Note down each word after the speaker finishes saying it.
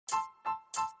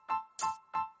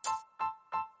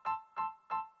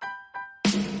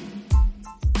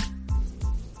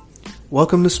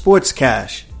Welcome to Sports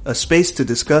Cash, a space to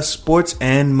discuss sports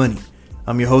and money.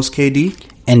 I'm your host, KD.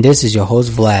 And this is your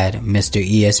host, Vlad, Mr.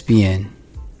 ESPN.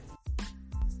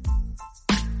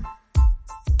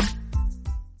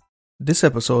 This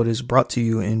episode is brought to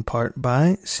you in part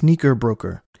by Sneaker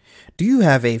Broker. Do you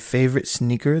have a favorite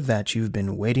sneaker that you've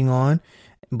been waiting on,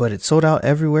 but it's sold out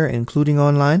everywhere, including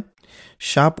online?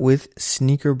 Shop with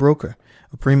Sneaker Broker,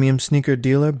 a premium sneaker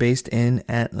dealer based in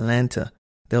Atlanta.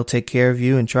 They'll take care of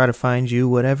you and try to find you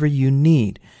whatever you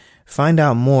need. Find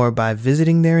out more by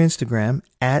visiting their Instagram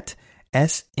at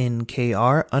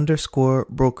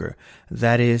SNKR_broker.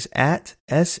 That is at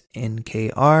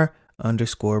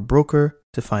SNKR_broker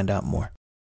to find out more.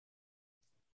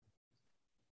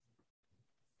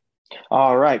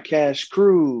 All right, Cash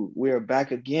Crew, we are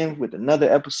back again with another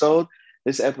episode.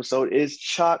 This episode is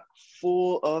chock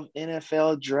full of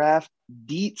NFL draft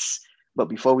deets. But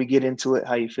before we get into it,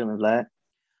 how you feeling, Vlad?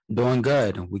 Doing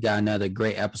good. We got another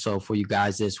great episode for you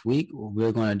guys this week.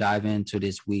 We're going to dive into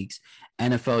this week's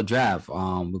NFL draft.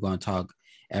 We're going to talk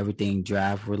everything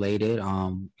draft related,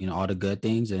 all the good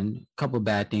things and a couple of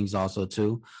bad things also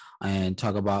too, and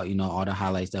talk about, all the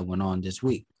highlights that went on this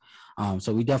week.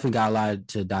 So we definitely got a lot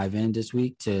to dive in this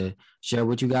week to share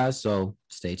with you guys. So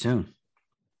stay tuned.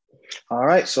 All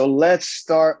right, so let's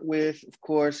start with, of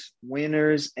course,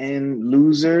 winners and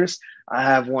losers. I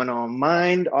have one on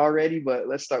mind already, but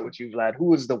let's start with you, Vlad. Who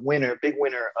was the big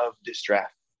winner of this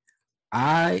draft?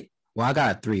 I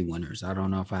got three winners. I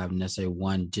don't know if I have necessarily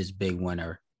one just big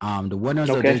winner. The winners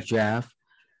of this draft,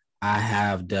 I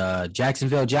have the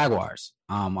Jacksonville Jaguars.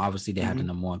 Obviously, they had the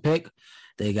number one pick.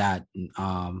 They got,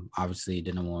 obviously,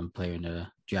 the number one player in the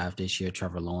draft this year,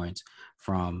 Trevor Lawrence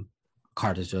from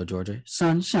Cartersville, Georgia.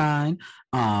 Sunshine.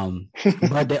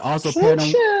 But they also paired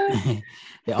him.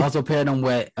 They also paired him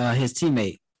with his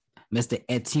teammate, Mr.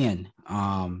 Etienne.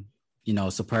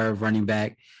 Superb running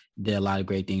back. Did a lot of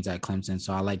great things at Clemson.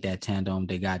 So I like that tandem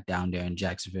they got down there in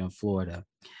Jacksonville, Florida.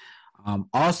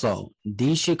 Also,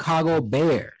 the Chicago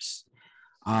Bears.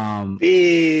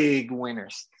 Big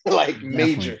winners,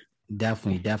 major.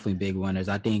 Definitely big winners.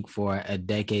 I think for a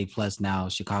decade plus now,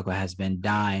 Chicago has been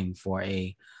dying for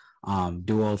a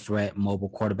dual threat mobile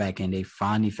quarterback, and they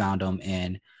finally found him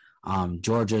in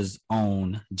Georgia's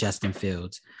own Justin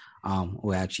Fields,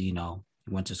 who actually,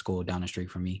 went to school down the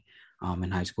street from me in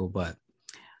high school. But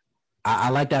I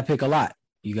like that pick a lot.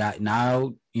 You got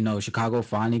now, Chicago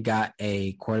finally got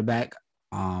a quarterback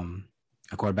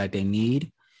they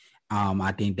need.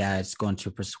 I think that's going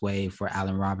to persuade for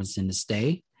Allen Robinson to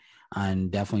stay.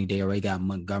 And definitely they already got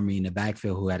Montgomery in the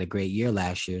backfield, who had a great year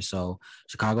last year. So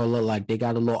Chicago looked like they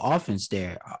got a little offense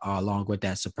there along with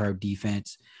that superb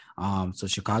defense. So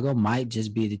Chicago might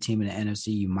just be the team in the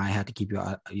NFC you might have to keep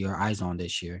your eyes on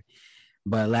this year.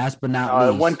 But last but not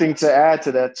least. One thing to add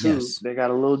to that, too, yes. They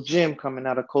got a little gym coming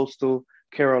out of Coastal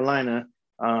Carolina.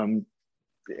 And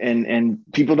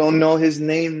people don't know his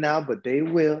name now, but they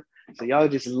will. So y'all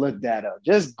just look that up.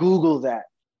 Just Google that.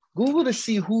 Google to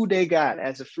see who they got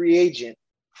as a free agent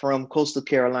from Coastal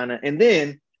Carolina, and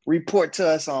then report to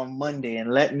us on Monday and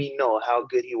let me know how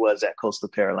good he was at Coastal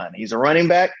Carolina. He's a running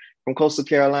back from Coastal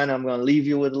Carolina. I'm going to leave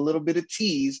you with a little bit of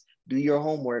tease. Do your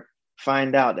homework.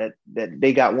 Find out that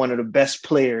they got one of the best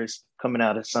players coming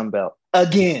out of Sunbelt.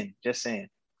 Again, just saying.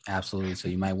 Absolutely. So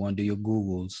you might want to do your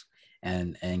Googles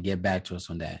and get back to us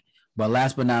on that. But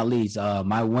last but not least,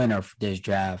 my winner for this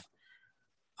draft,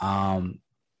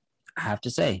 I have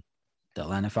to say, the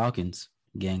Atlanta Falcons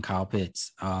getting Kyle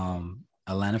Pitts.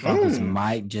 Atlanta Falcons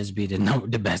might just be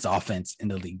the best offense in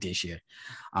the league this year.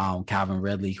 Calvin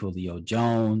Ridley, Julio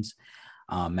Jones,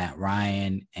 Matt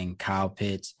Ryan, and Kyle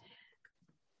Pitts.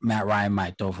 Matt Ryan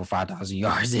might throw for 5,000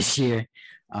 yards this year,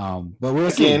 but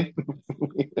we'll see.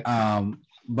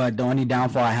 But the only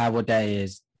downfall I have with that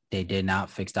is they did not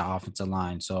fix the offensive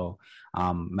line. So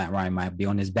Matt Ryan might be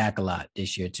on his back a lot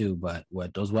this year too. But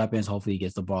with those weapons, hopefully he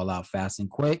gets the ball out fast and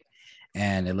quick.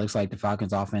 And it looks like the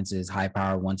Falcons offense is high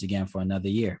powered once again for another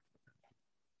year.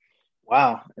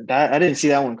 Wow. I didn't see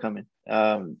that one coming.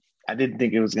 I didn't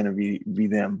think it was going to be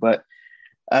them, but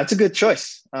it's a good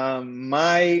choice.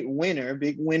 My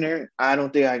big winner, I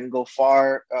don't think I can go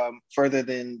further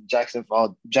than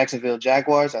Jacksonville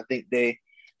Jaguars. I think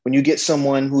when you get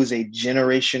someone who is a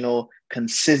generational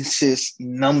consensus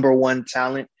number one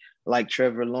talent like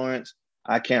Trevor Lawrence,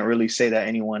 I can't really say that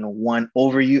anyone won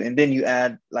over you. And then you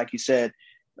add, like you said,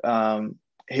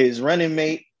 his running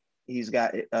mate. He's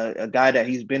got a guy that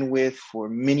he's been with for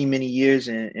many, many years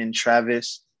in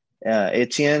Travis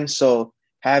Etienne. So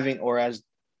or as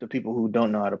the people who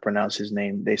don't know how to pronounce his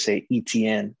name, they say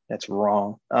Etienne. That's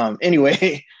wrong.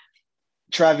 Anyway,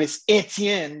 Travis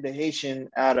Etienne, the Haitian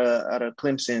out of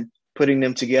Clemson, putting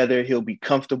them together. He'll be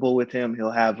comfortable with him.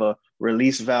 He'll have a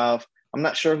release valve. I'm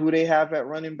not sure who they have at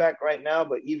running back right now,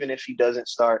 but even if he doesn't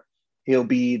start, he'll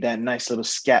be that nice little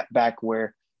scat back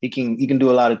where he can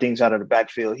do a lot of things out of the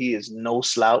backfield. He is no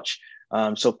slouch.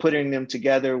 So putting them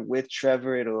together with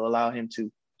Trevor, it'll allow him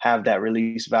to have that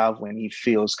release valve when he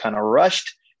feels kind of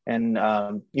rushed and,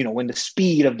 when the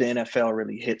speed of the NFL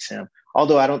really hits him.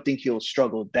 Although I don't think he'll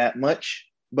struggle that much,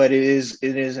 but it is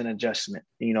an adjustment.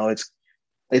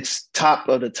 It's top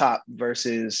of the top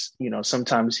versus,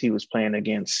 sometimes he was playing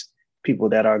against people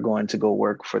that are going to go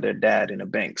work for their dad in a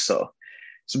bank. So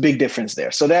it's a big difference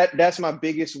there. So that's my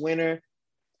biggest winner.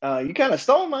 You kind of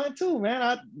stole mine too,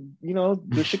 man.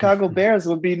 The Chicago Bears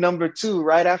would be number 2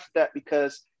 right after that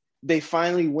because they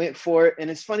finally went for it. And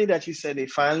it's funny that you said they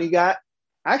finally got.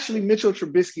 Actually, Mitchell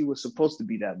Trubisky was supposed to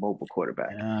be that mobile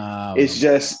quarterback. It's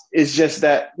just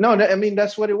that. No, I mean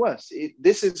that's what it was.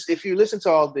 This is if you listen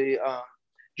to all the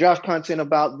draft content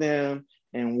about them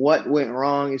and what went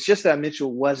wrong. It's just that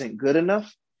Mitchell wasn't good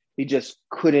enough. He just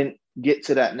couldn't get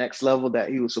to that next level that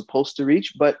he was supposed to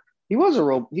reach. But he was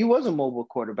a mobile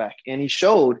quarterback, and he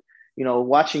showed.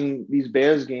 Watching these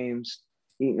Bears games,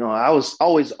 I was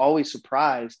always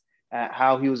surprised at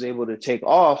how he was able to take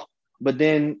off. But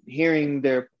then hearing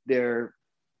their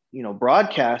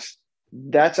broadcast,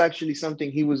 that's actually something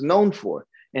he was known for,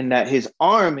 and that his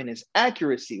arm and his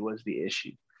accuracy was the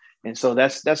issue. And so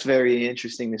that's very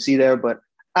interesting to see there. But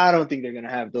I don't think they're going to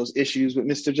have those issues with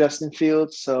Mr. Justin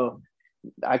Fields. So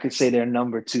I could say they're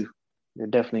number 2. They're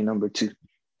definitely number 2.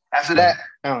 After that,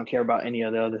 I don't care about any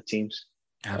of the other teams,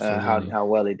 how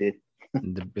well they did.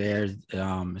 The Bears,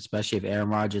 especially if Aaron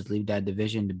Rodgers leave that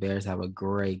division, the Bears have a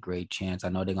great, great chance. I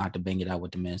know they're going to have to bang it out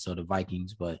with the Minnesota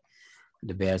Vikings, but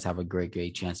the Bears have a great,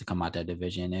 great chance to come out that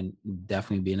division and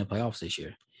definitely be in the playoffs this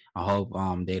year. I hope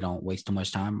they don't waste too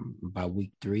much time by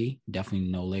week 3, definitely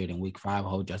no later than week 5. I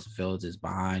hope Justin Fields is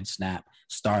behind snap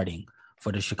starting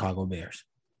for the Chicago Bears.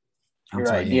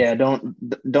 Right. Yeah, don't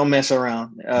mess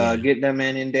around. Get that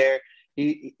man in there.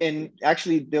 And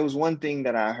actually, there was one thing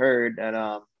that I heard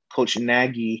that Coach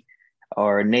Nagy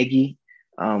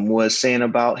was saying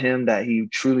about him that he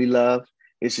truly loved.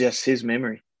 It's just his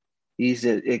memory. He's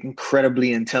an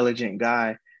incredibly intelligent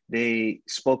guy. They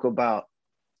spoke about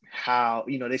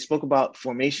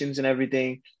formations and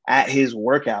everything at his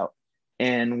workout.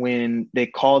 And when they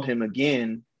called him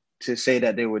again to say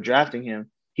that they were drafting him,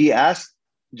 he asked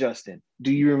Justin,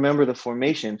 do you remember the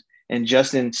formations? And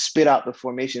Justin spit out the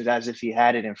formations as if he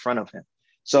had it in front of him.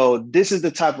 So this is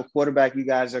the type of quarterback you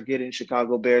guys are getting,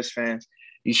 Chicago Bears fans.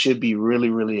 You should be really,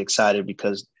 really excited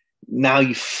because now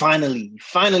you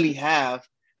finally have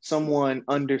someone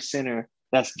under center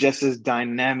that's just as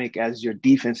dynamic as your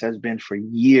defense has been for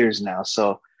years now.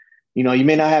 So, you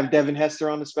may not have Devin Hester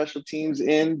on the special teams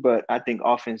end, but I think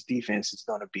defense is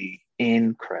going to be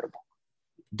incredible.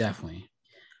 Definitely.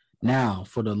 Now,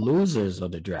 for the losers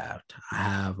of the draft, I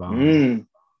have I'm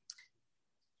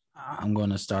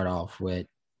going to start off with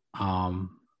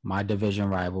my division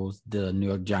rivals, the New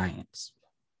York Giants.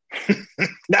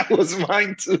 That was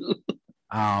mine too.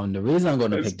 The reason I'm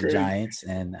going to pick the Giants,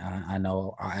 and I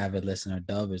know our avid listener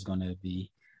Dove is going to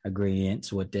be agreeing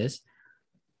with this.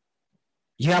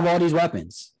 You have all these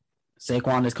weapons.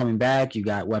 Saquon is coming back. You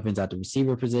got weapons at the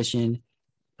receiver position,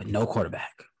 but no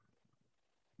quarterback.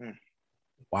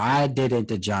 Why didn't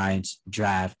the Giants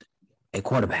draft a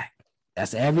quarterback?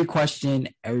 That's every question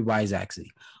everybody's asking.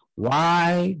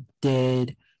 Why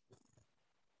didn't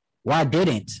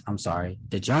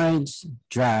the Giants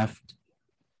draft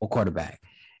a quarterback?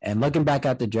 And looking back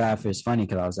at the draft is funny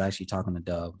because I was actually talking to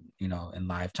Dove, in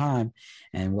live time.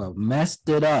 And what messed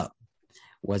it up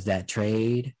was that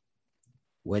trade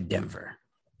with Denver.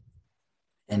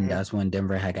 And that's when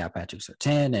Denver had got Patrick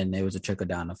Surtain, and there was a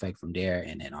trickle-down effect from there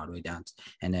and then all the way down.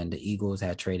 And then the Eagles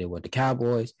had traded with the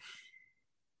Cowboys,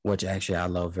 which actually I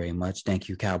love very much. Thank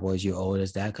you, Cowboys. You owed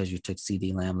us that because you took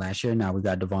CeeDee Lamb last year. Now we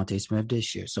got Devontae Smith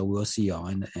this year. So we'll see y'all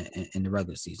in the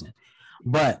regular season.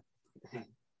 But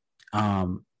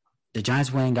the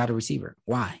Giants went and got a receiver.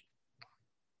 Why?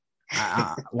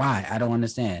 Why? I don't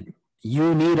understand.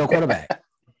 You need a quarterback.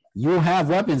 You have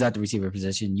weapons at the receiver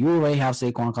position. You already have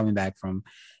Saquon coming back from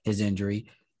his injury.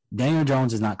 Daniel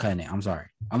Jones is not cutting it. I'm sorry.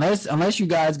 Unless you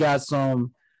guys got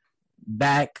some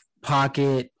back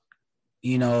pocket,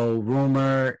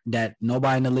 rumor that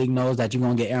nobody in the league knows that you're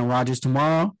going to get Aaron Rodgers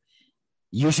tomorrow,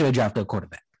 you should have drafted a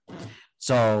quarterback.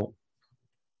 So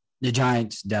the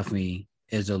Giants definitely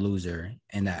is a loser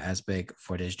in that aspect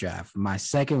for this draft. My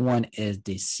second one is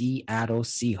the Seattle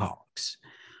Seahawks.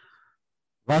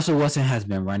 Russell Wilson has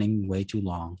been running way too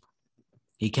long.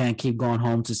 He can't keep going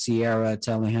home to Sierra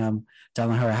telling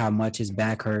her how much his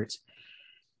back hurts.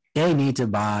 They need to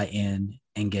buy in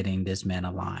and getting this man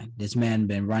a line. This man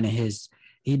he's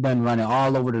been running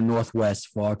all over the Northwest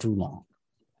far too long.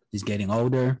 He's getting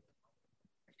older.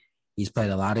 He's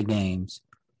played a lot of games.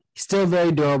 He's still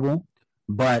very durable,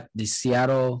 but the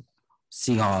Seattle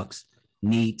Seahawks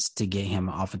needs to get him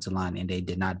an offensive line, and they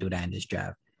did not do that in this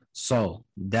draft. So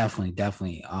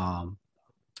definitely a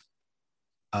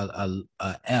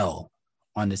L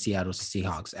on the Seattle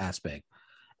Seahawks aspect.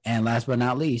 And last but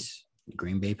not least,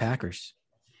 Green Bay Packers.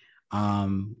 I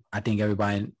think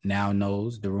everybody now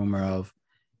knows the rumor of,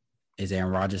 is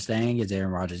Aaron Rodgers staying? Is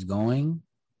Aaron Rodgers going?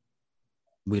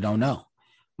 We don't know.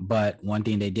 But one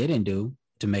thing they didn't do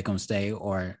to make him stay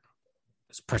or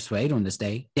persuade him to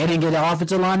stay, they didn't get an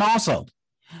offensive line also.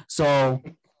 So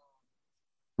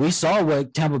we saw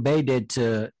what Tampa Bay did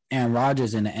to Aaron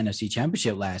Rodgers in the NFC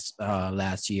Championship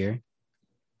last year,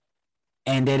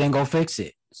 and they didn't go fix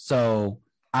it. So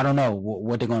I don't know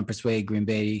what they're going to persuade Green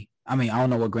Bay. I mean, I don't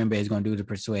know what Green Bay is going to do to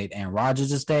persuade Aaron Rodgers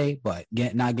to stay, but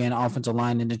not getting an offensive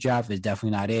line in the draft is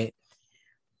definitely not it.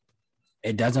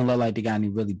 It doesn't look like they got any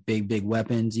really big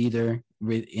weapons either,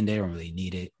 and they don't really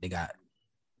need it. They got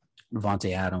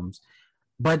Devontae Adams.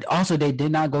 But also, they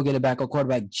did not go get a backup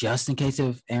quarterback just in case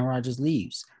if Aaron Rodgers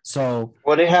leaves. So,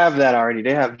 well, they have that already.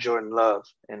 They have Jordan Love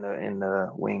in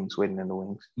the wings, waiting in the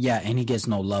wings. Yeah, and he gets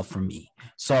no love from me.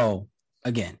 So,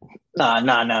 again, Nah.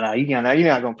 You're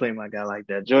not gonna play my guy like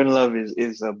that. Jordan Love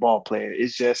is a ball player.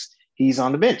 It's just he's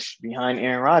on the bench behind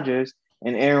Aaron Rodgers,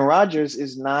 and Aaron Rodgers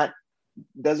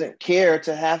doesn't care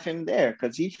to have him there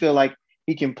because he feel like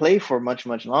he can play for much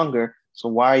longer. So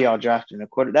why are y'all drafting a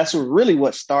quarter? That's really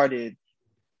what started.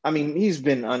 I mean, he's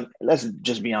been let's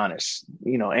just be honest.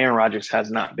 Aaron Rodgers has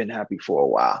not been happy for a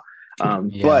while.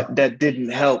 But that didn't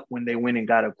help when they went and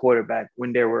got a quarterback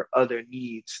when there were other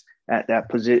needs at that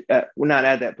position. Not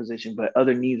at that position, but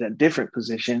other needs at different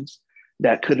positions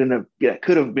that could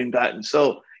have been gotten.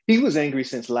 So he was angry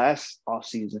since last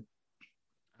offseason.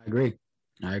 I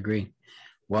agree.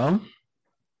 Well,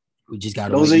 we just got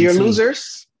to. Those are your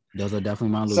losers. Those are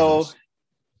definitely my losers.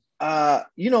 So,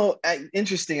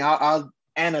 interesting. I'll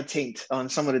annotate on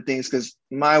some of the things because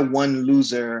my one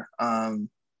loser.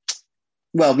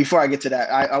 Well, before I get to that,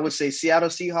 I would say Seattle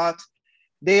Seahawks.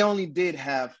 They only did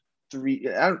have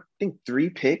three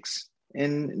picks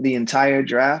in the entire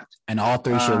draft, and all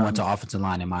three should have went to offensive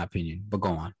line, in my opinion. But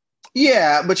go on.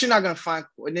 Yeah, but you're not going to find,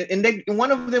 and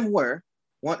one of them were.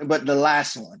 But the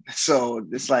last one, so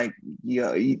it's like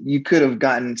you could have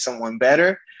gotten someone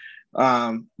better,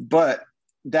 but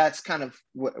that's kind of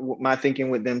what my thinking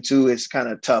with them too. Is kind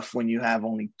of tough when you have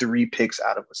only 3 picks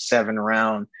out of a 7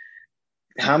 round.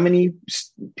 How many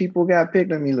people got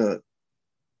picked? Let me look.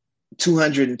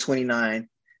 229.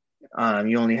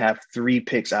 You only have 3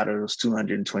 picks out of those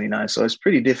 229, so it's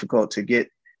pretty difficult to get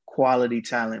quality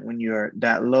talent when you're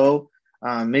that low.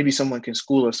 Maybe someone can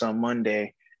school us on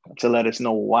Monday to let us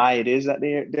know why it is that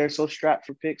they're so strapped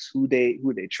for picks, who they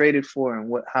traded for,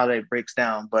 and how that breaks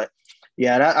down. But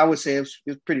yeah, I would say it's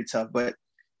pretty tough. But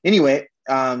anyway,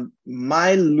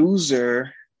 my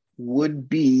loser would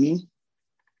be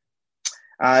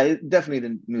definitely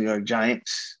the New York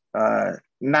Giants.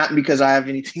 Not because I have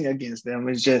anything against them.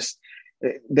 It's just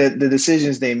the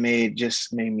decisions they made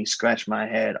just made me scratch my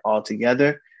head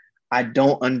altogether. I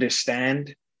don't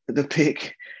understand the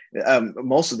pick.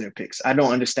 Most of their picks. I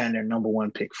don't understand their number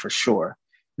 1 pick for sure,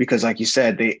 because like you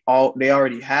said, they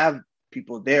already have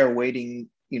people there waiting,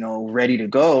 ready to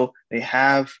go. They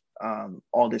have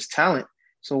all this talent.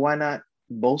 So why not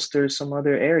bolster some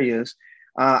other areas?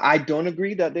 I don't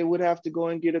agree that they would have to go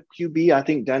and get a QB. I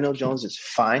think Daniel Jones is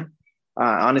fine.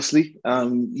 Honestly,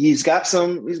 he's got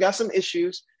some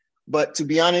issues, but to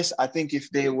be honest, I think if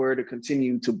they were to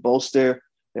continue to bolster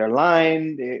their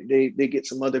line, they get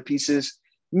some other pieces.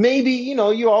 Maybe,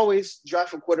 you always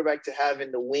draft a quarterback to have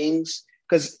in the wings,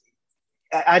 because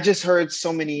I just heard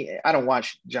so many. I don't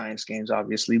watch Giants games,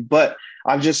 obviously, but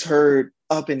I've just heard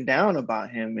up and down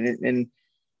about him. And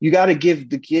you got to give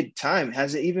the kid time.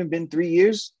 Has it even been 3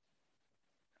 years?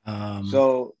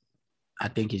 So I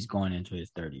think he's going into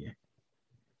his 3rd year.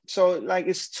 So,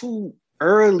 it's too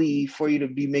early for you to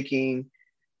be making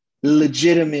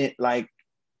legitimate,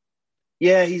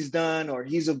 yeah, he's done or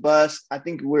he's a bust. I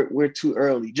think we're too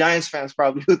early. Giants fans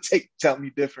probably will tell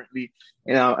me differently.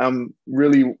 And I'm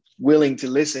really willing to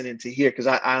listen and to hear, because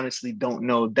I honestly don't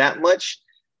know that much.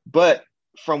 But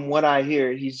from what I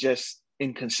hear, he's just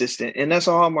inconsistent. And that's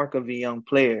a hallmark of a young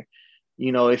player.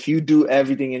 If you do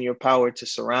everything in your power to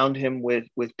surround him with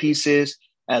pieces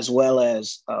as well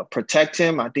as protect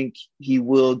him, I think he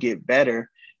will get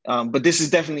better. But this is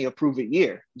definitely a prove it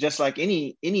year. Just like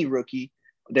any rookie,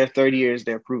 their third year is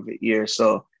their prove it year.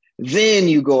 So then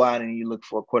you go out and you look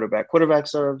for a quarterback.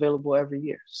 Quarterbacks are available every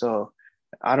year. So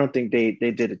I don't think they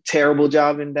did a terrible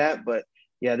job in that. But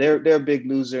yeah, they're a big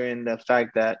loser in the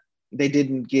fact that they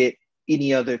didn't get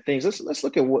any other things. Let's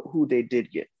look at who they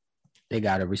did get. They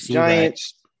got a receiver,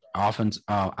 Giants, offense,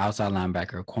 outside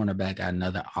linebacker, a cornerback,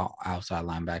 another outside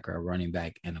linebacker, a running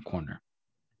back, and a corner.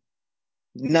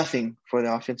 nothing for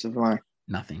the offensive line.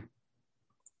 Nothing.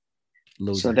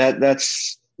 Losers. So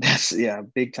that's yeah,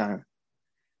 big time.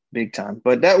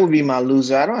 But that would be my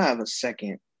loser. I don't have a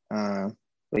second.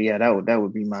 But yeah, that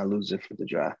would be my loser for the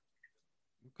draft.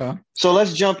 Okay. So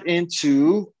let's jump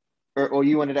into, or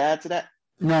you wanted to add to that?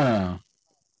 No.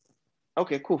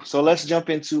 Okay, cool. So let's jump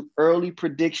into early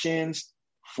predictions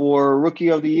for Rookie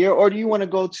of the Year, or do you want to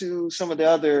go to some of the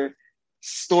other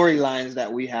storylines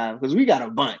that we have? Because we got a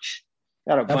bunch.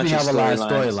 Definitely have a lot of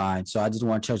storylines. So I just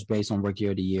want to touch base on Rookie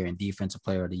of the Year and Defensive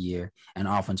Player of the Year and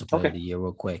Offensive Player of the Year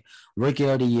real quick. Rookie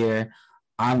of the Year,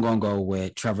 I'm going to go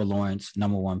with Trevor Lawrence,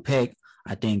 number 1 pick.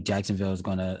 I think Jacksonville is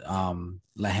going to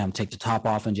let him take the top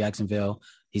off in Jacksonville.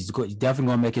 He's definitely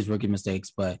going to make his rookie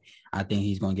mistakes, but I think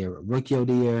he's going to get Rookie of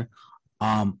the Year.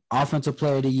 Offensive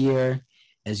Player of the Year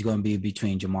is going to be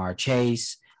between Jamar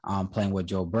Chase, playing with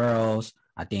Joe Burrows.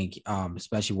 I think,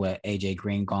 especially with AJ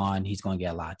Green gone, he's going to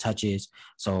get a lot of touches.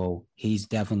 So he's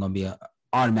definitely going to be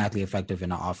automatically effective in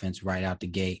the offense right out the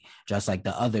gate, just like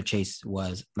the other Chase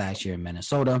was last year in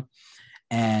Minnesota.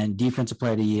 And Defensive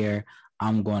Player of the Year,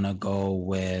 I'm going to go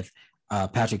with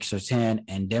Patrick Surtain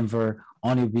in Denver,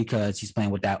 only because he's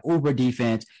playing with that uber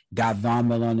defense, got Von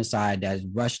Miller on the side that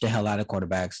rushed the hell out of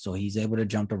quarterbacks, so he's able to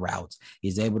jump the routes.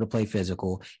 He's able to play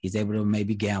physical. He's able to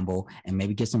maybe gamble and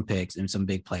maybe get some picks and some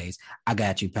big plays. I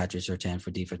got you, Patrick Surtain,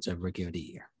 for Defensive Rookie of the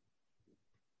Year.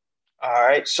 All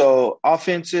right, so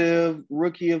Offensive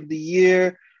Rookie of the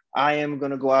Year, I am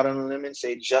going to go out on a limb and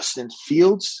say Justin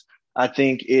Fields. I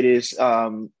think it is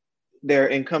their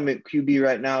incumbent QB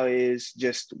right now is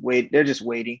they're just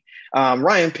waiting.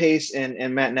 Ryan Pace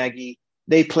and Matt Nagy,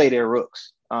 they play their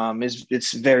rooks.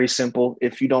 It's very simple.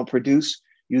 If you don't produce,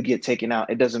 you get taken out.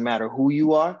 It doesn't matter who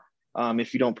you are.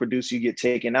 If you don't produce, you get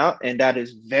taken out. And that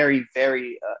is very,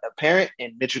 very apparent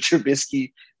in Mitchell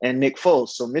Trubisky and Nick Foles.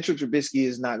 So Mitchell Trubisky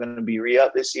is not going to be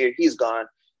re-up this year. He's gone.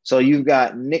 So you've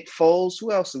got Nick Foles.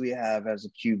 Who else do we have as a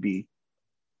QB?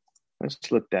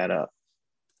 Let's look that up.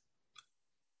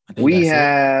 We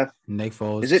have Nick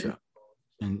Foles. Is it?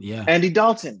 And yeah, Andy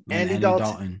Dalton. Andy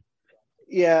Dalton.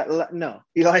 Yeah, no.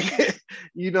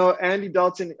 Andy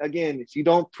Dalton, again, if you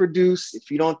don't produce, if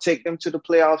you don't take them to the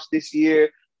playoffs this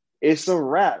year, it's a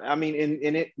wrap. I mean,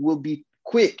 and it will be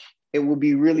quick. It will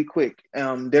be really quick.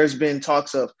 There's been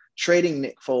talks of trading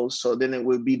Nick Foles, so then it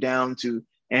would be down to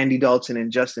Andy Dalton and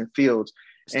Justin Fields.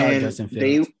 Justin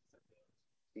Fields.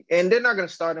 And they're not going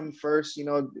to start him first.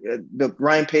 The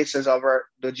Ryan Pace the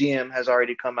GM has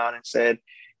already come out and said,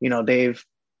 Andy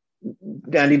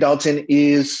Dalton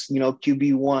is,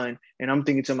 QB1. And I'm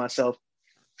thinking to myself,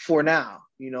 for now,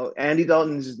 Andy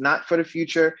Dalton is not for the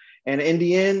future. And in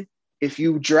the end, if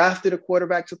you drafted a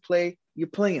quarterback to play, you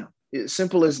play him. It's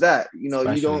simple as that. You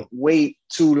don't wait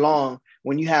too long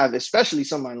when you have, especially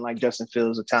someone like Justin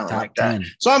Fields, a talent like that.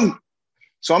 So I'm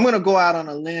going to go out on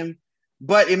a limb.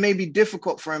 But it may be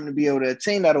difficult for him to be able to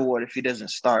attain that award if he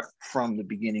doesn't start from the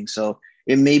beginning. So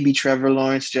it may be Trevor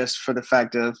Lawrence just for the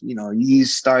fact of,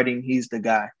 he's starting, he's the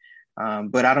guy.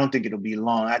 But I don't think it'll be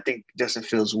long. I think Justin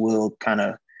Fields will kind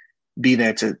of be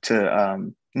there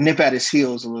to nip at his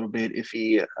heels a little bit if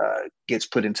he gets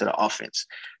put into the offense.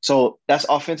 So that's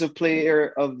Offensive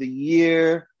Player of the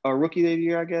Year, or Rookie of the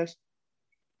Year, I guess.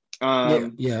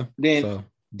 Yeah. Then so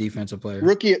Defensive Player.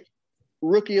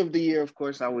 Rookie of the Year, of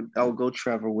course, I would go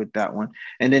Trevor with that one.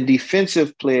 And then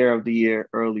Defensive Player of the Year,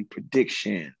 early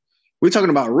prediction. We're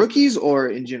talking about rookies or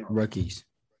in general? Rookies.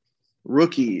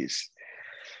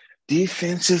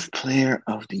 Defensive Player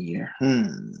of the Year.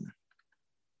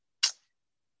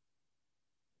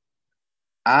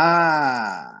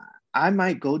 I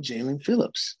might go Jalen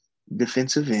Phillips,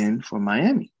 defensive end for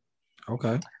Miami.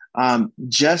 Okay.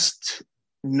 Just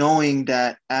knowing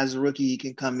that as a rookie, he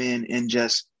can come in and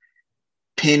just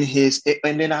pin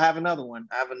and then I have another one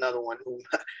who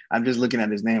I'm just looking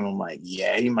at his name. I'm like,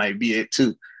 yeah, he might be it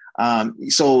too.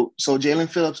 So Jalen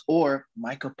Phillips or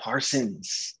Micah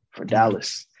Parsons for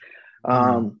Dallas.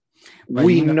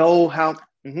 We know how.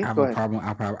 I have a problem. I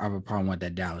have a problem with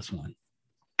that Dallas one.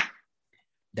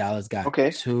 Dallas got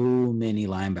too many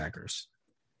linebackers.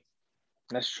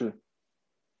 That's true.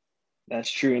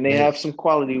 And they have some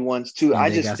quality ones too.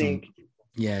 I just think.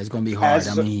 Yeah, it's going to be hard.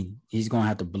 He's going to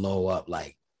have to blow up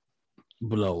like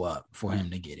blow up for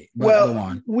him to get it. But go Well,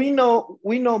 on. we know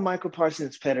Michael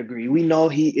Parsons' pedigree. We know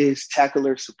he is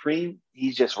tackler supreme.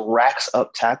 He just racks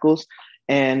up tackles.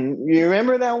 And you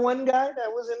remember that one guy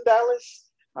that was in Dallas?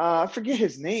 I forget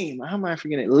his name. How am I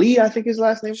forgetting it? Lee, I think his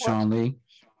last name was. Sean Lee.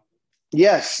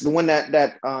 Yes, the one that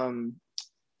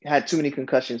had too many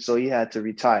concussions, so he had to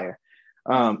retire.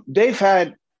 They've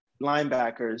had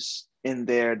linebackers in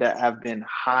there that have been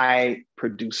high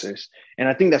producers, and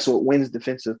I think that's what wins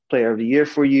Defensive Player of the Year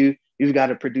for you. You've got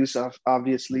to produce,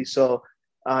 obviously. So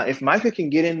if Micah can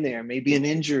get in there, maybe an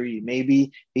injury,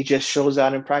 maybe he just shows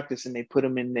out in practice and they put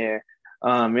him in there.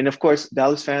 And of course,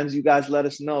 Dallas fans, you guys let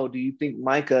us know. Do you think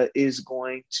Micah is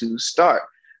going to start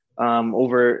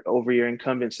over your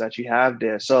incumbents that you have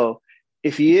there? So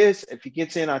if he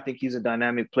gets in, I think he's a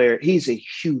dynamic player. He's a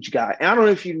huge guy. And I don't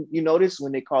know if you noticed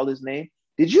when they call his name.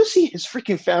 Did you see his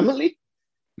freaking family?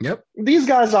 Yep. These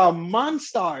guys are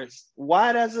monsters,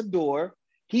 wide as a door.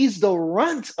 He's the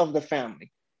runt of the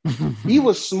family. He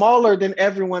was smaller than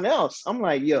everyone else. I'm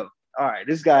like, yo, all right,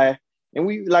 this guy. And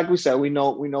we, like we said, we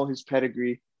know his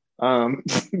pedigree.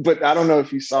 But I don't know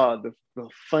if you saw the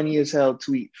funny as hell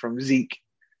tweet from Zeke.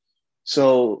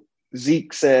 So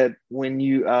Zeke said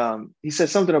he said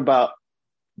something about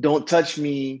don't touch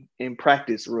me in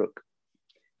practice, Rook.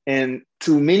 And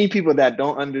to many people that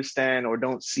don't understand or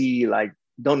don't see, like,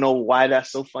 don't know why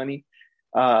that's so funny,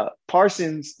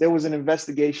 Parsons, there was an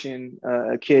investigation,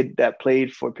 a kid that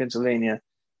played for Pennsylvania,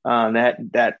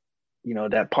 that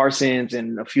Parsons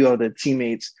and a few other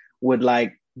teammates would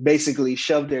like basically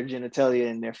shove their genitalia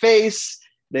in their face.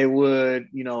 They would,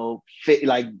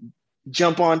 like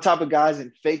jump on top of guys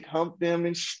and fake hump them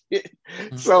and shit.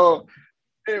 Mm-hmm. So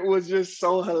it was just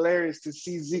so hilarious to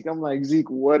see Zeke. I'm like, Zeke,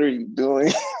 what are you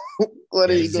doing? What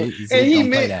are you doing? Zeke and he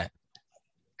meant that.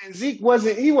 And Zeke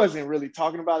wasn't really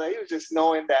talking about that. He was just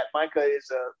knowing that Micah is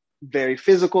a very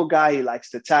physical guy. He likes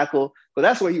to tackle. But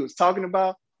that's what he was talking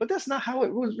about. But that's not how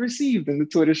it was received in the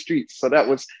Twitter streets. So that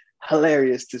was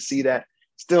hilarious to see that.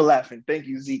 Still laughing. Thank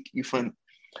you, Zeke. You fun.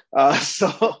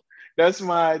 So that's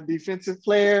my defensive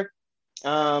player.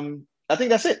 I think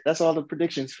that's it. That's all the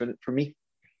predictions for me.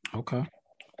 Okay.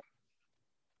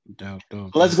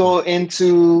 Let's go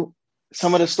into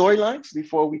some of the storylines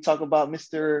before we talk about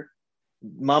Mr.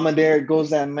 Mama There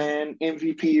Goes That Man,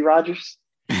 MVP Rodgers.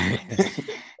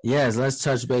 Yes, let's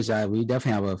touch base. We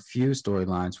definitely have a few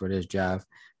storylines for this draft.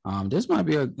 This might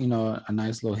be a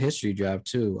nice little history draft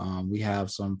too. We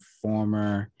have some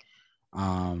former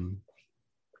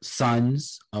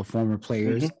sons of former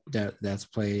players that's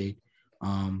played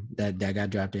that got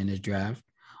drafted in this draft.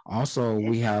 Also,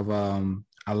 we have a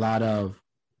lot of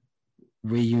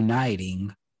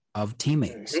reuniting of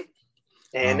teammates.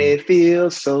 And it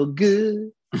feels so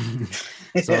good.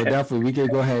 So definitely we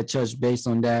could go ahead and touch base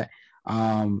on that.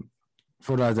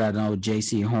 For those that know,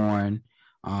 J.C. Horn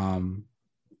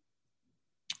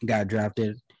got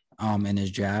drafted in his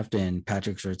draft, and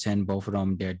Patrick Surtain, both of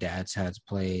them, their dads has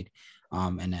played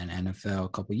in an NFL a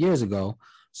couple years ago.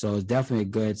 So it's definitely a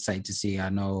good sight to see. I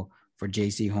know for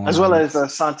J.C. Horn. As well as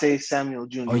Asante Samuel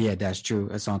Jr. Oh, yeah, that's true.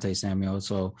 Asante Samuel.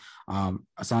 So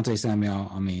Asante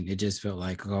Samuel, I mean, it just felt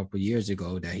like a couple of years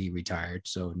ago that he retired.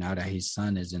 So now that his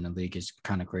son is in the league, it's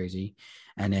kind of crazy.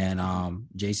 And then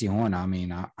J.C. Horn, I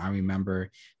mean, I remember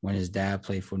when his dad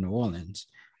played for New Orleans.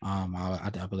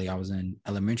 I believe I was in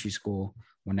elementary school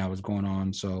when that was going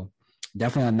on. So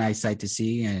definitely a nice sight to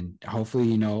see. And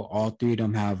hopefully, all three of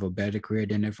them have a better career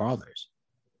than their fathers.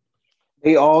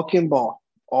 They all can ball.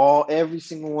 Every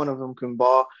single one of them can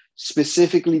ball.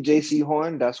 Specifically, J.C.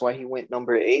 Horn. That's why he went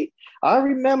number 8. I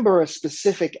remember a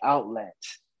specific outlet.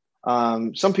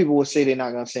 Some people will say they're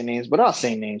not going to say names, but I'll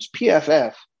say names.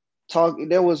 PFF.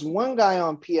 There was one guy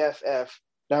on PFF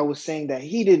that was saying that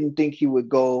he didn't think he would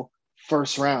go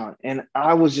first round. And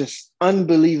I was just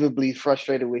unbelievably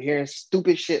frustrated with hearing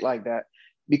stupid shit like that.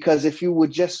 Because if you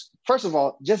would first of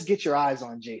all, just get your eyes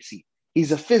on JC.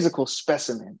 He's a physical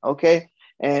specimen, okay?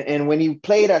 And when he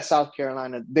played at South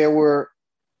Carolina,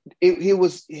 he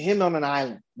was him on an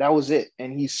island. That was it.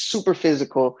 And he's super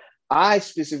physical. I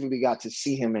specifically got to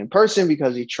see him in person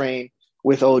because he trained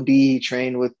with OD, he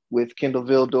trained with Kendall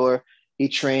Vildor, he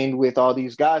trained with all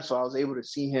these guys. So I was able to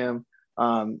see him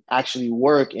actually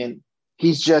work. And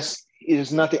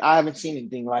there's nothing, I haven't seen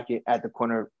anything like it at the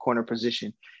corner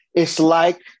position. It's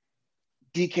like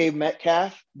DK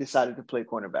Metcalf decided to play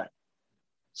cornerback.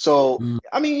 So,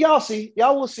 I mean, y'all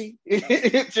will see.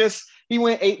 It just, he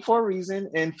went 8 for a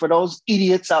reason. And for those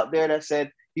idiots out there that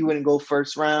said he wouldn't go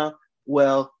first round,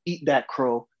 well, eat that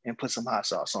crow and put some hot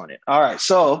sauce on it. All right.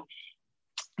 So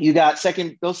you got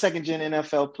those second gen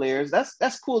NFL players.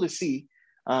 That's cool to see.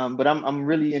 But I'm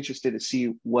really interested to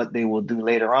see what they will do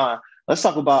later on. Let's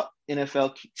talk about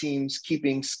NFL teams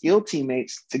keeping skilled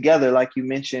teammates together, like you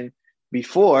mentioned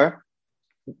before.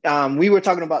 We were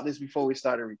talking about this before we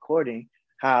started recording,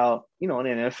 how, the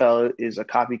NFL is a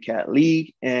copycat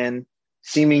league, and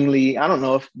seemingly, I don't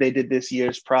know if they did this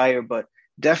years prior, but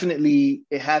definitely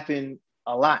it happened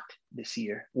a lot this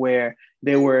year where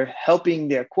they were helping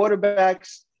their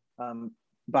quarterbacks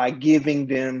by giving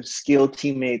them skilled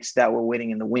teammates that were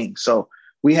waiting in the wing. So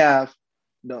we have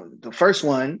the first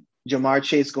one, Jamar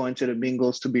Chase going to the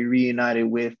Bengals to be reunited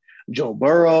with Joe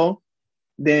Burrow.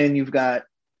 Then you've got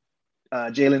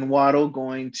Jalen Waddle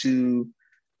going to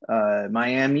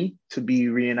Miami to be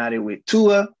reunited with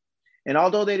Tua. And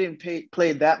although they didn't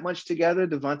play that much together,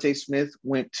 Devontae Smith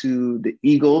went to the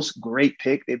Eagles. Great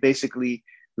pick. They basically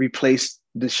replaced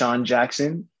Deshaun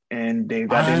Jackson, and they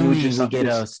got their new. We get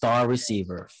a star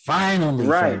receiver. Finally,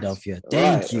 right, Philadelphia.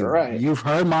 Thank you. Right. You've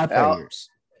heard my prayers.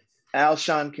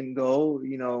 Alshon can go.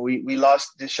 We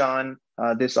lost Deshaun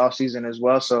this offseason as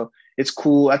well, so it's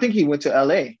cool. I think he went to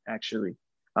LA actually.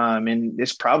 And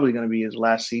it's probably going to be his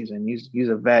last season. He's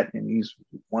a vet and he's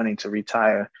wanting to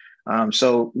retire.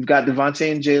 So we've got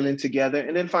Devontae and Jalen together,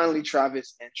 and then finally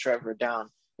Travis and Trevor down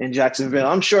in Jacksonville.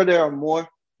 I'm sure there are more,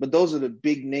 but those are the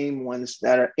big name ones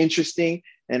that are interesting.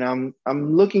 And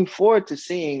I'm looking forward to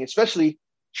seeing, especially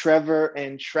Trevor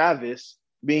and Travis,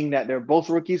 being that they're both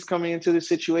rookies coming into the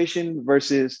situation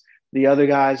versus the other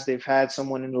guys. They've had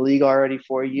someone in the league already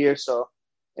for a year. So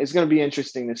it's going to be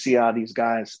interesting to see how these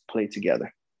guys play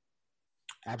together.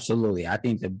 Absolutely. I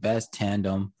think the best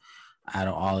tandem out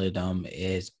of all of them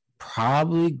is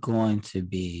probably going to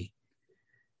be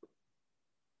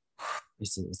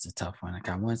it's a tough one. Like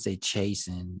I want to say Chase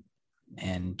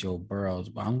and Joe Burrows,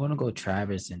 but I'm going to go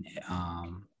Travis and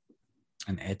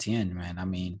Etienne, man. I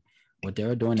mean, what they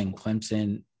were doing in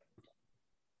Clemson,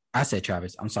 I said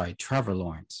Travis. I'm sorry, Trevor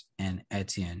Lawrence and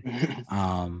Etienne.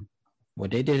 What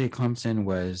they did at Clemson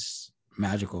was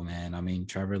magical, man. I mean,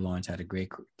 Trevor Lawrence had a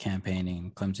great campaign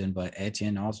in Clemson, but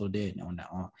Etienne also did on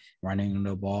running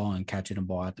the ball and catching the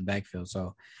ball at the backfield.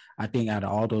 So I think out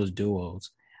of all those duos,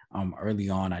 early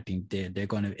on, I think they're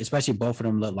going to, especially both of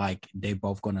them look like they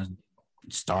both going to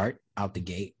start out the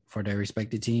gate for their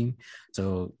respective team.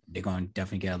 So they're going to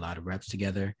definitely get a lot of reps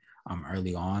together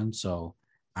early on. So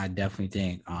I definitely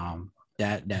think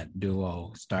that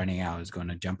duo starting out is going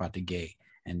to jump out the gate.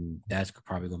 And that's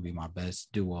probably going to be my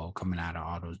best duo coming out of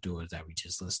all those duos that we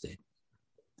just listed.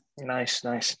 Nice.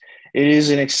 It is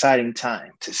an exciting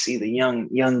time to see the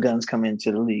young guns come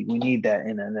into the league. We need that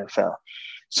in the NFL.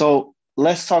 So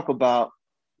let's talk about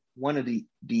one of the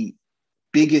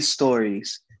biggest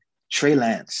stories, Trey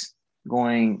Lance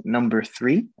going number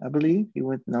 3, I believe. He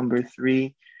went number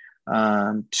 3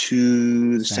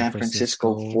 to the San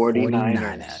Francisco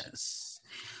 49ers.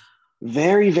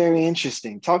 Very, very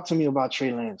interesting. Talk to me about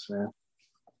Trey Lance, man.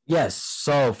 Yes.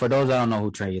 So for those that don't know who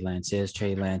Trey Lance is,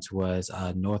 Trey Lance was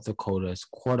North Dakota's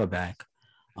quarterback.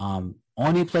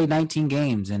 Only played 19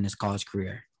 games in his college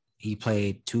career. He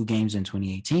played 2 games in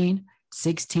 2018,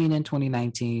 16 in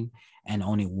 2019, and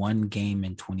only 1 game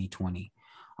in 2020.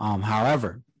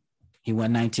 However, he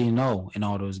went 19-0 in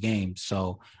all those games.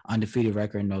 So undefeated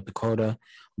record in North Dakota,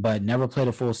 but never played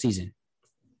a full season.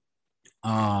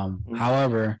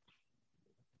 However,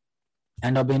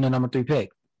 ended up being the number 3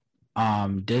 pick.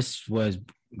 This was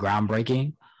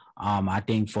groundbreaking. I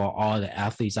think for all the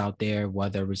athletes out there,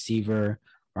 whether receiver,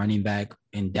 running back,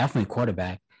 and definitely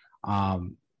quarterback,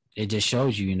 it just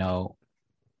shows you,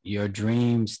 your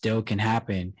dream still can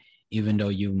happen, even though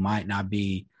you might not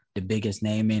be the biggest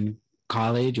name in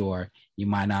college or you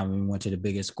might not even went to the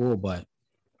biggest school, but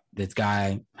this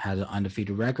guy has an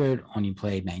undefeated record, only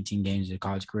played 19 games in his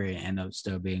college career, and ended up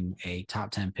still being a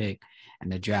top 10 pick in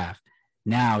the draft.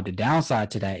 Now, the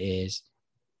downside to that is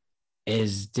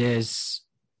this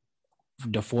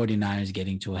the 49ers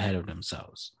getting too ahead of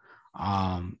themselves?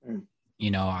 I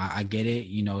get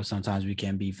it. Sometimes we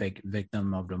can be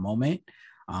victim of the moment.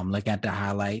 Look at the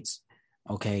highlights.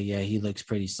 Okay, yeah, he looks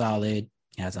pretty solid.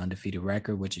 He has an undefeated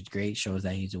record, which is great. Shows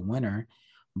that he's a winner.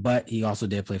 But he also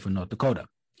did play for North Dakota.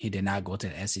 He did not go to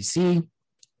the SEC.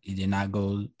 He did not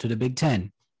go to the Big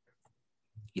Ten.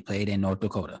 He played in North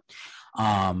Dakota.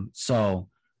 So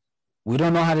we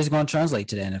don't know how this is going to translate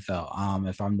to the NFL.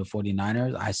 If I'm the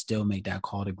 49ers, I still make that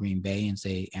call to Green Bay and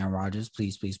say, Aaron Rodgers,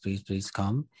 please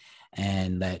come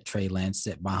and let Trey Lance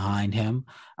sit behind him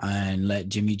and let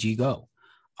Jimmy G go.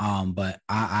 But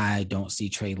I don't see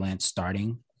Trey Lance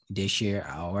starting this year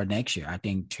or next year. I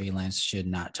think Trey Lance should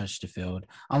not touch the field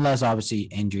unless obviously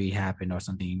injury happened or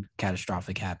something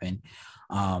catastrophic happened.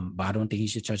 But I don't think he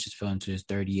should touch his field into his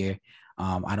 3rd year.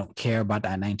 I don't care about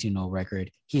that 19-0 record.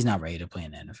 He's not ready to play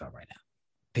in the NFL right now.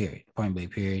 Period. Point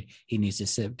blank, period. He needs to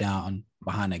sit down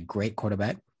behind a great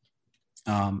quarterback.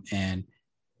 And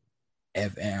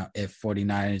if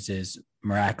 49ers is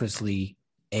miraculously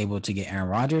able to get Aaron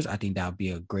Rodgers, I think that would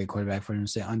be a great quarterback for him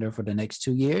to sit under for the next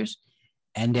 2 years.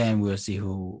 And then we'll see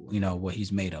what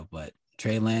he's made of. But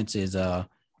Trey Lance is a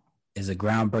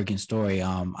groundbreaking story.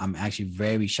 I'm actually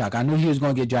very shocked. I knew he was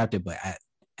going to get drafted, but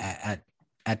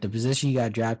at the position he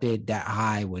got drafted that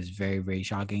high was very, very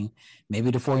shocking.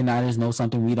 Maybe the 49ers know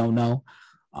something we don't know.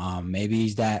 Maybe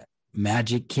he's that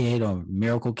magic kid or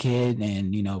miracle kid,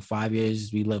 and 5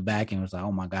 years we look back and it was like,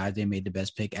 oh my God, they made the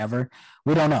best pick ever.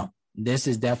 We don't know. This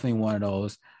is definitely one of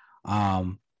those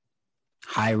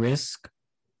high risk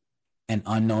and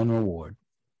unknown reward.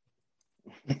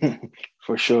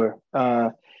 For sure.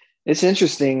 It's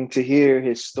interesting to hear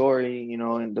his story,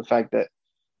 and the fact that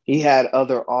he had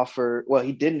other offers. Well,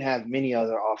 he didn't have many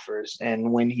other offers.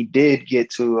 And when he did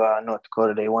get to North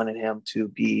Dakota, they wanted him to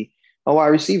be a wide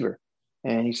receiver.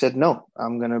 And he said, no,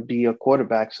 I'm going to be a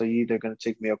quarterback. So you're either going to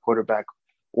take me a quarterback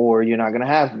or you're not going to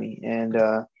have me. And,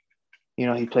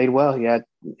 he played well. He had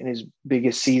in his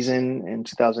biggest season in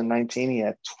 2019, he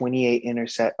had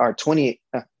 28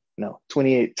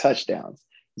 touchdowns,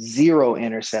 0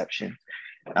 interception.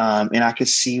 And I could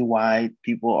see why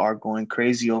people are going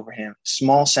crazy over him.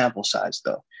 Small sample size,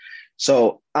 though.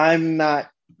 So I'm not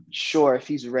sure if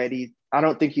he's ready. I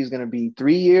don't think he's going to be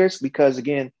 3 years because,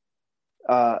 again,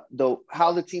 though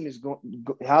how the team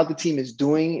is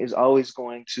doing is always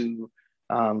going to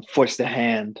force the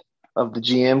hand of the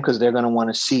GM because they're going to want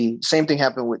to see. Same thing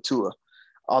happened with Tua,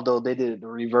 although they did it the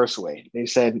reverse way. They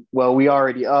said, well, we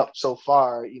already up so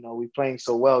far. We're playing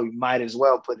so well, we might as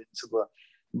well put it into Tua.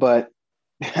 But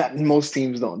most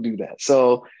teams don't do that.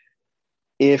 So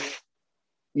I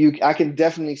can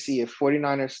definitely see if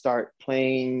 49ers start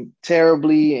playing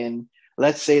terribly and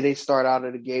let's say they start out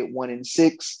of the gate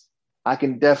 1-6, I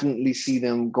can definitely see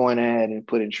them going ahead and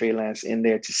putting Trey Lance in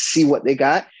there to see what they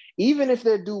got. Even if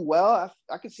they do well,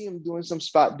 I can see him doing some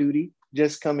spot duty,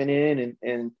 just coming in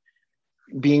and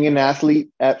being an athlete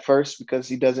at first because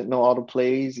he doesn't know all the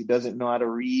plays. He doesn't know how to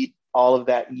read all of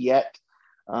that yet.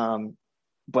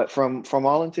 But from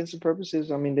all intents and purposes,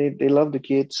 I mean, they love the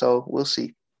kid. So we'll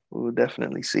see. We'll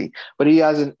definitely see. But he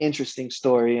has an interesting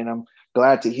story, and I'm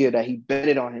glad to hear that he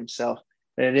betted on himself.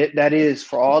 And that is,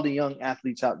 for all the young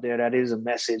athletes out there, that is a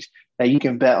message that you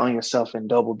can bet on yourself and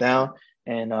double down.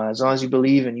 And as long as you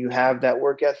believe and you have that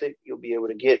work ethic, you'll be able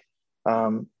to get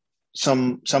some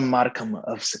modicum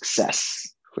of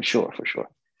success for sure.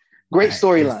 Great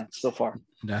storyline so far.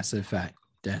 That's a fact.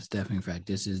 That's definitely a fact.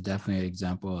 This is definitely an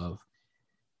example of,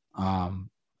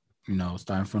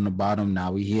 starting from the bottom.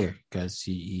 Now we here because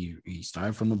he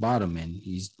started from the bottom and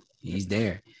he's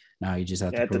there. Now he just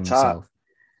has to prove himself.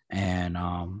 And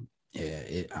I'm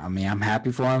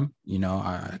happy for him.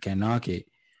 I can't knock it.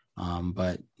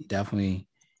 But definitely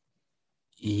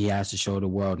he has to show the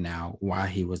world now why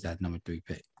he was that number 3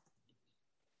 pick.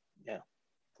 Yeah,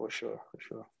 for sure.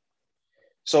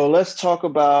 So let's talk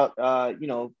about,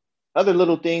 other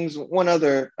little things. One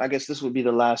other, I guess this would be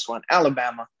the last one,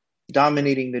 Alabama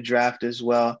dominating the draft as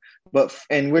well.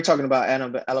 And we're talking about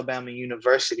Alabama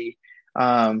University.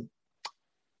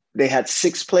 They had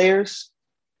 6 players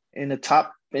in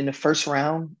the first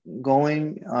round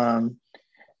going.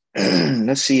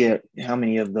 Let's see how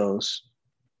many of those.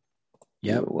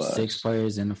 Yep, 6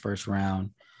 players in the first round.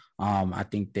 I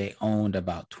think they owned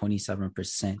about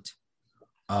 27%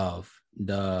 of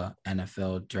the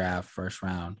NFL draft first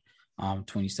round.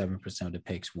 27% of the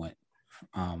picks went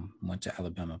to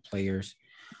Alabama players.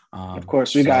 Of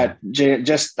course, we got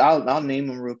I'll name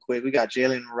them real quick. We got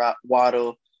Jalen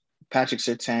Waddle, Patrick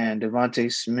Surtain,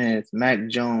 Devontae Smith, Mac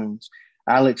Jones,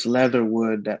 Alex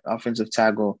Leatherwood, that offensive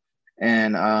tackle,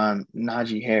 and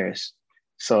Najee Harris.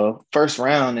 So first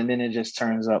round, and then it just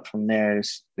turns up from there.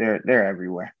 They're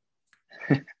everywhere.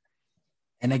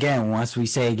 And again, once we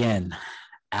say again,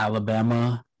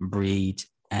 Alabama breeds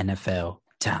NFL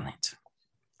talent.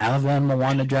 Alabama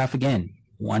won the draft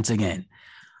once again.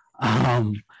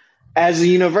 As a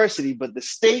university, but the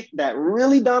state that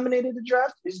really dominated the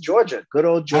draft is Georgia. Good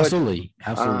old Georgia.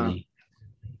 Absolutely.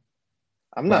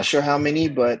 I'm not sure how many,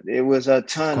 but it was a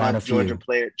ton of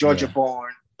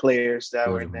Georgia-born players that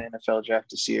were in the NFL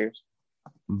draft this year.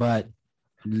 But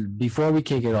before we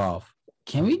kick it off,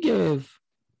 can we give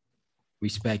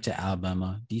respect to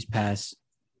Alabama these past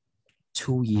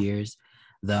 2 years?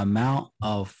 The amount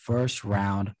of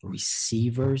first-round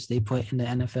receivers they put in the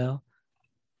NFL.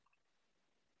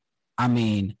 I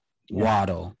mean,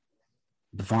 Waddle,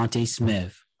 Devontae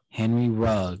Smith, Henry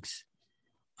Ruggs,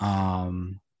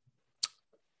 Who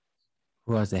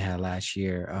else they had last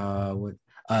year?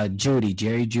 Jerry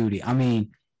Jeudy. I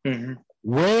mean,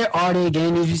 where are they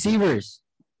getting these receivers?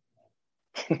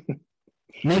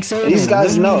 Nick Saban, these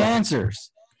guys know need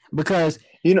answers, because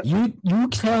you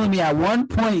telling me at one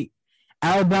point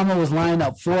Alabama was lining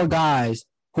up 4 guys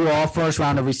who are all first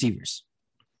rounder receivers.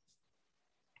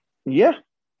 Yeah,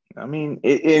 I mean,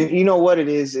 and you know what it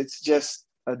is? It's just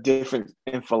a difference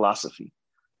in philosophy.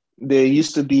 There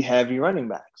used to be heavy running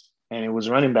backs, and it was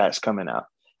running backs coming out.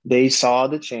 They saw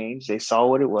the change, they saw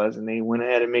what it was, and they went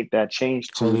ahead and make that change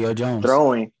to Julio Jones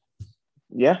throwing.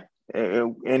 Yeah.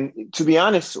 And to be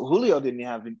honest, Julio didn't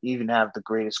even have the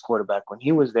greatest quarterback when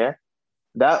he was there.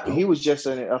 He was just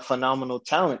a phenomenal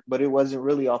talent, but it wasn't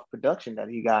really off production that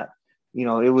he got. You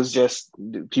know, it was just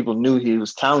people knew he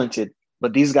was talented.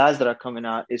 But these guys that are coming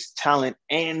out is talent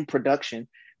and production,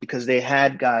 because they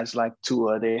had guys like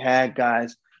Tua, they had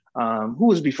guys who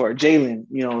was before Jalen,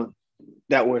 you know,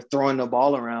 that were throwing the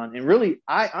ball around. And really,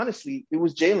 it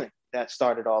was Jalen that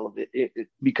started all of it,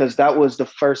 because that was the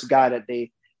first guy that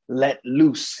they let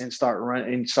loose and start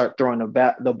running and start throwing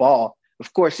the ball.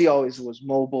 Of course, he always was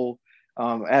mobile,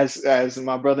 as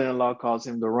my brother-in-law calls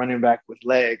him, the running back with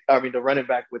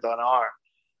an arm.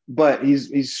 But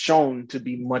he's shown to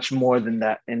be much more than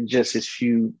that in just his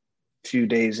few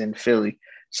days in Philly.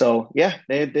 So yeah,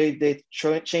 they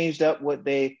changed up what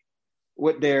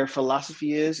their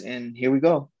philosophy is, and here we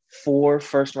go. 4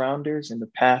 first rounders in the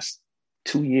past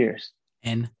 2 years.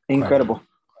 Incredible.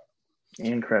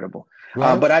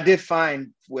 Well, but I did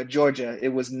find with Georgia,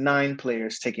 it was 9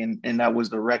 players taken, and that was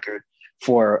the record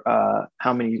for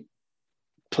how many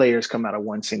players come out of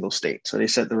one single state. So they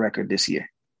set the record this year.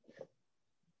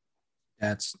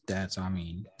 That's I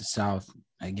mean, the South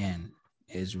again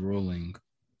is ruling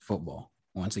football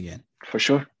once again. For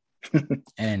sure.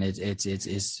 And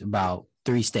it's about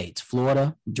 3 states: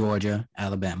 Florida, Georgia,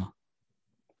 Alabama.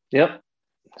 Yep.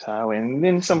 So, and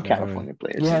then some California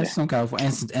players. Yeah, some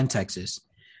California and Texas.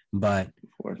 But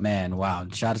man, wow!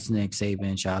 Shout out to Nick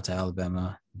Saban. Shout out to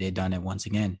Alabama. They done it once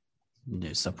again.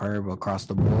 They're superb across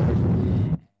the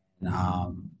board.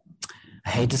 I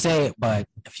hate to say it, but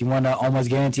if you want to almost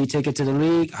guarantee ticket to the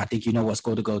league, I think you know what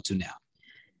school to go to now.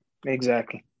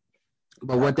 Exactly.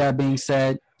 But with that being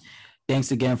said,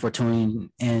 thanks again for tuning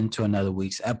in to another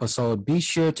week's episode. Be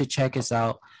sure to check us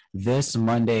out this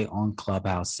Monday on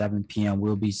Clubhouse, 7 p.m.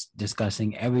 We'll be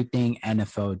discussing everything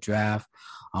NFL draft.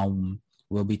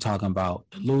 We'll be talking about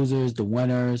the losers, the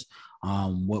winners,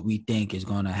 what we think is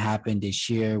going to happen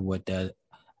this year with the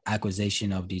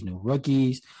acquisition of these new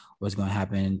rookies, what's going to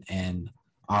happen in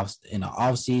the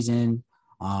off season,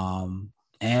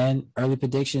 and early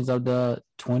predictions of the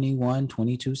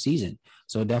 21-22 season.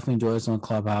 So definitely join us on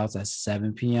Clubhouse at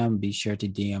 7 p.m. Be sure to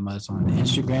DM us on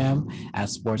Instagram at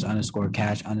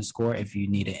sports_cash_ if you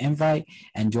need an invite,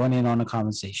 and join in on the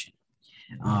conversation.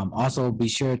 Also, be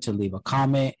sure to leave a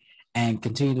comment and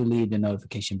continue to leave the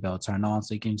notification bell turned on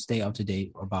so you can stay up to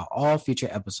date about all future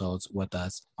episodes with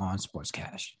us on Sports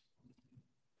Cash.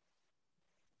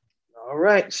 All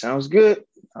right. Sounds good.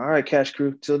 All right, Cash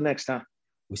Crew. Till next time.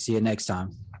 We'll see you next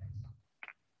time.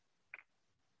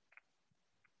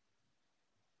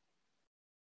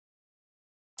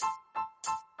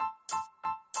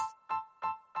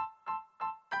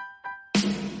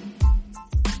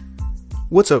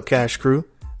 What's up, Cash Crew?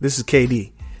 This is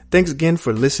KD. Thanks again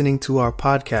for listening to our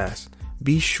podcast.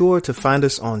 Be sure to find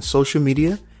us on social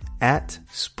media at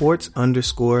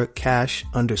sports_cash_.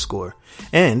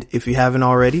 And if you haven't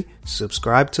already,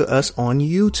 subscribe to us on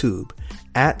YouTube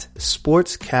at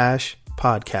Sports Cash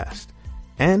Podcast.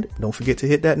 And don't forget to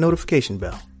hit that notification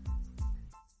bell.